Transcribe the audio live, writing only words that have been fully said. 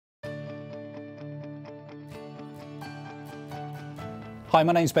Hi,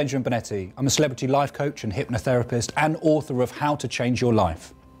 my name's Benjamin Bonetti. I'm a celebrity life coach and hypnotherapist and author of How to Change Your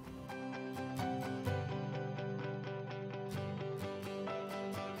Life.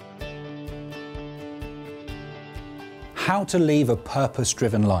 How to leave a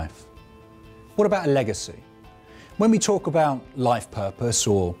purpose-driven life. What about a legacy? When we talk about life purpose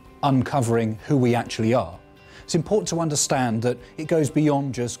or uncovering who we actually are, it's important to understand that it goes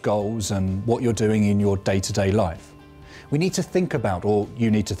beyond just goals and what you're doing in your day-to-day life. We need to think about, or you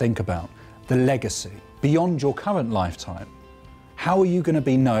need to think about, the legacy beyond your current lifetime. How are you going to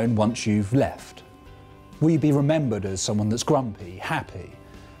be known once you've left? Will you be remembered as someone that's grumpy, happy,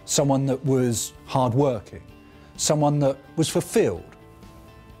 someone that was hardworking, someone that was fulfilled?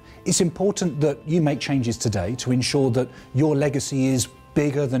 It's important that you make changes today to ensure that your legacy is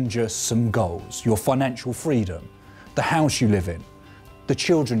bigger than just some goals, your financial freedom, the house you live in, the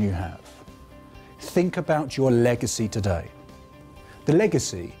children you have. Think about your legacy today. The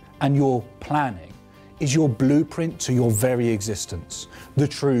legacy and your planning is your blueprint to your very existence, the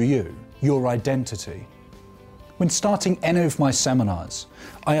true you, your identity. When starting any of my seminars,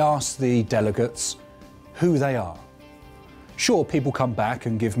 I ask the delegates who they are. Sure, people come back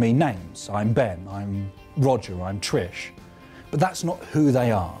and give me names. I'm Ben, I'm Roger, I'm Trish. But that's not who they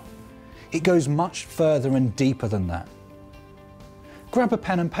are. It goes much further and deeper than that. Grab a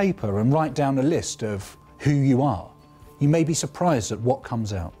pen and paper and write down a list of who you are. You may be surprised at what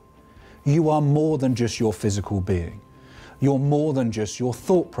comes out. You are more than just your physical being. You're more than just your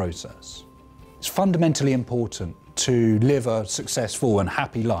thought process. It's fundamentally important to live a successful and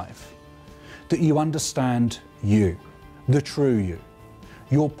happy life that you understand you, the true you,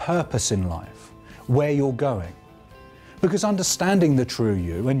 your purpose in life, where you're going. Because understanding the true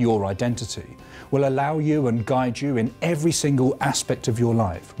you and your identity will allow you and guide you in every single aspect of your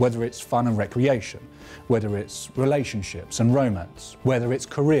life, whether it's fun and recreation, whether it's relationships and romance, whether it's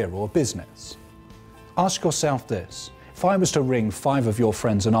career or business. Ask yourself this: if I was to ring 5 of your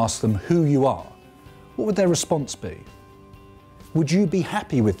friends and ask them who you are, what would their response be? Would you be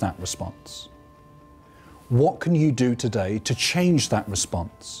happy with that response? What can you do today to change that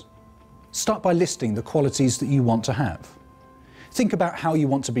response? Start by listing the qualities that you want to have. Think about how you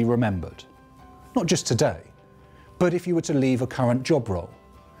want to be remembered. Not just today, but if you were to leave a current job role,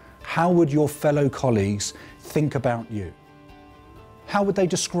 how would your fellow colleagues think about you? How would they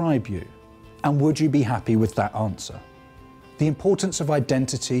describe you? And would you be happy with that answer? The importance of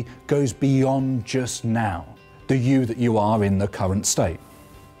identity goes beyond just now, the you that you are in the current state.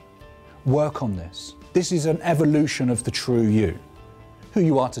 Work on this. This is an evolution of the true you. Who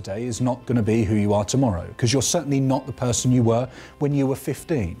you are today is not going to be who you are tomorrow, because you're certainly not the person you were when you were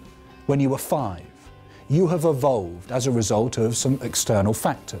 15, when you were 5. You have evolved as a result of some external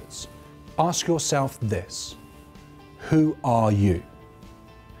factors. Ask yourself this: who are you?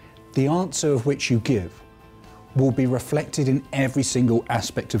 The answer of which you give will be reflected in every single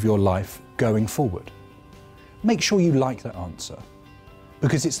aspect of your life going forward. Make sure you like that answer,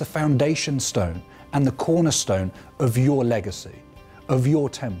 because it's the foundation stone and the cornerstone of your legacy, of your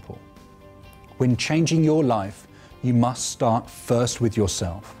temple. When changing your life, you must start first with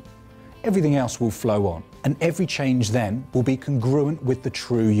yourself. Everything else will flow on, and every change then will be congruent with the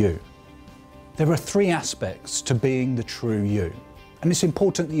true you. There are 3 aspects to being the true you, and it's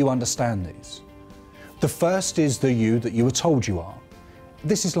important that you understand these. The first is the you that you were told you are.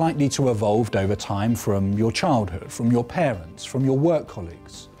 This is likely to have evolved over time from your childhood, from your parents, from your work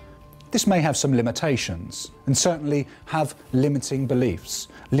colleagues. This may have some limitations and certainly have limiting beliefs,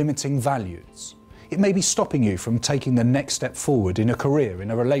 limiting values. It may be stopping you from taking the next step forward in a career,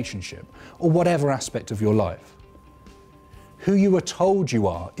 in a relationship, or whatever aspect of your life. Who you were told you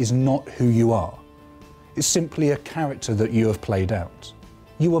are is not who you are. It's simply a character that you have played out.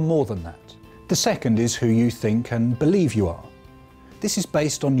 You are more than that. The second is who you think and believe you are. This is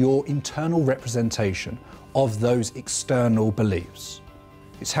based on your internal representation of those external beliefs.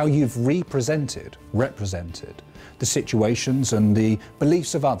 It's how you've represented the situations and the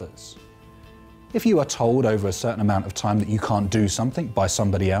beliefs of others. If you are told over a certain amount of time that you can't do something by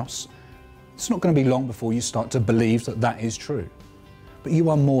somebody else, it's not going to be long before you start to believe that that is true. But you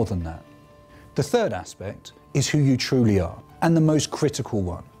are more than that. The third aspect is who you truly are, and the most critical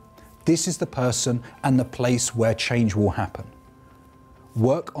one. This is the person and the place where change will happen.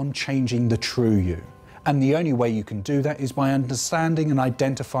 Work on changing the true you. And the only way you can do that is by understanding and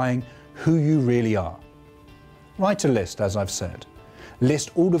identifying who you really are. Write a list, as I've said.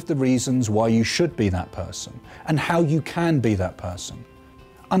 List all of the reasons why you should be that person and how you can be that person.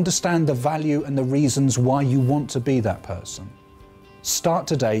 Understand the value and the reasons why you want to be that person. Start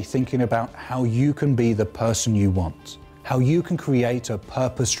today thinking about how you can be the person you want. how you can create a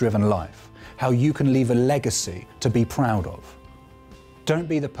purpose-driven life, how you can leave a legacy to be proud of. Don't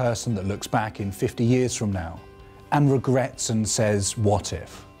be the person that looks back in 50 years from now and regrets and says, what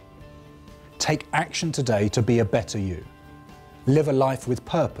if? Take action today to be a better you. Live a life with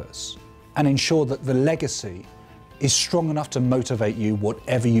purpose and ensure that the legacy is strong enough to motivate you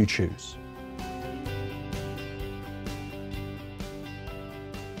whatever you choose.